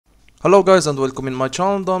Hello guys and welcome in my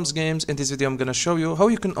channel Dom's Games. In this video I'm gonna show you how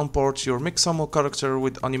you can import your Mixamo character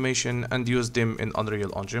with animation and use them in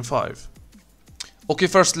Unreal Engine 5. Okay,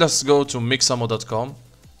 first let's go to mixamo.com,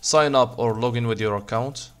 sign up or log in with your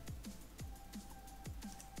account.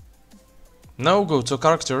 Now go to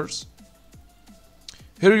characters.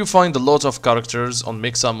 Here you find a lot of characters on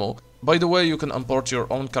Mixamo. By the way, you can import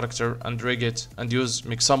your own character and drag it and use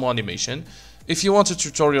Mixamo animation. If you want a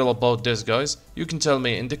tutorial about this, guys, you can tell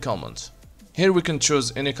me in the comment. Here we can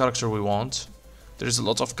choose any character we want. There is a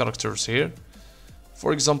lot of characters here.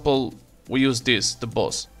 For example, we use this, the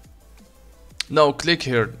boss. Now click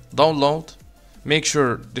here, download. Make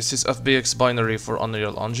sure this is FBX binary for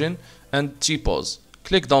Unreal Engine and T-pose.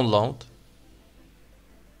 Click download.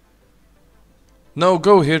 Now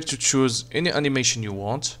go here to choose any animation you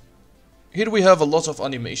want. Here we have a lot of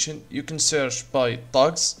animation. You can search by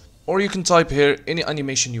tags, or you can type here any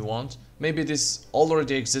animation you want. Maybe this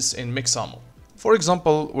already exists in Mixamo. For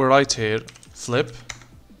example, we write here flip.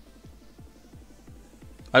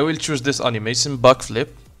 I will choose this animation, backflip.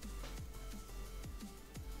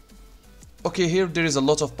 Okay, here there is a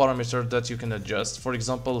lot of parameters that you can adjust. For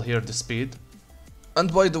example, here the speed.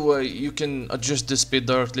 And by the way, you can adjust the speed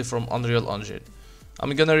directly from Unreal Engine.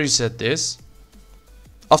 I'm gonna reset this.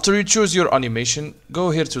 After you choose your animation,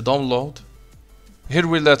 go here to download. Here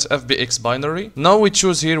we let FBX binary. Now we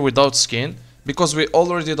choose here without skin, because we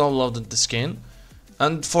already downloaded the skin.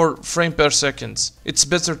 And for frame per second, it's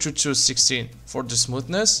better to choose 16 for the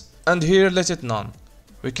smoothness. And here let it none.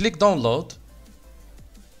 We click download.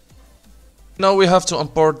 Now we have to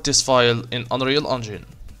import this file in Unreal Engine.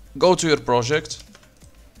 Go to your project,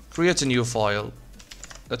 create a new file.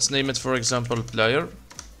 Let's name it, for example, player.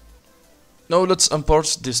 Now let's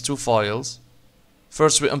import these two files.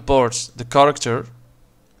 First we import the character.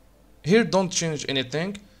 Here don't change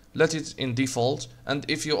anything, let it in default, and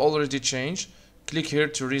if you already change, click here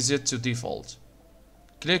to reset to default.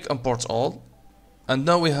 Click import all, and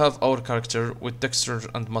now we have our character with texture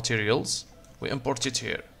and materials. We import it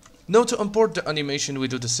here. Now to import the animation we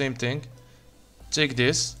do the same thing. Take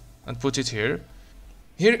this and put it here.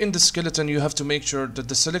 Here in the skeleton you have to make sure that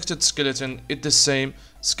the selected skeleton is the same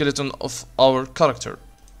skeleton of our character.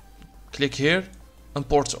 Click here,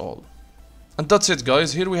 import all. And that's it,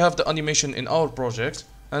 guys. Here we have the animation in our project,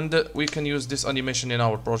 and we can use this animation in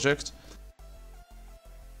our project.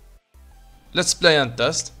 Let's play and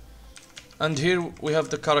test. And here we have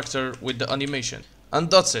the character with the animation.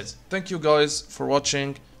 And that's it. Thank you guys for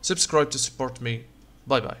watching. Subscribe to support me.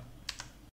 Bye bye.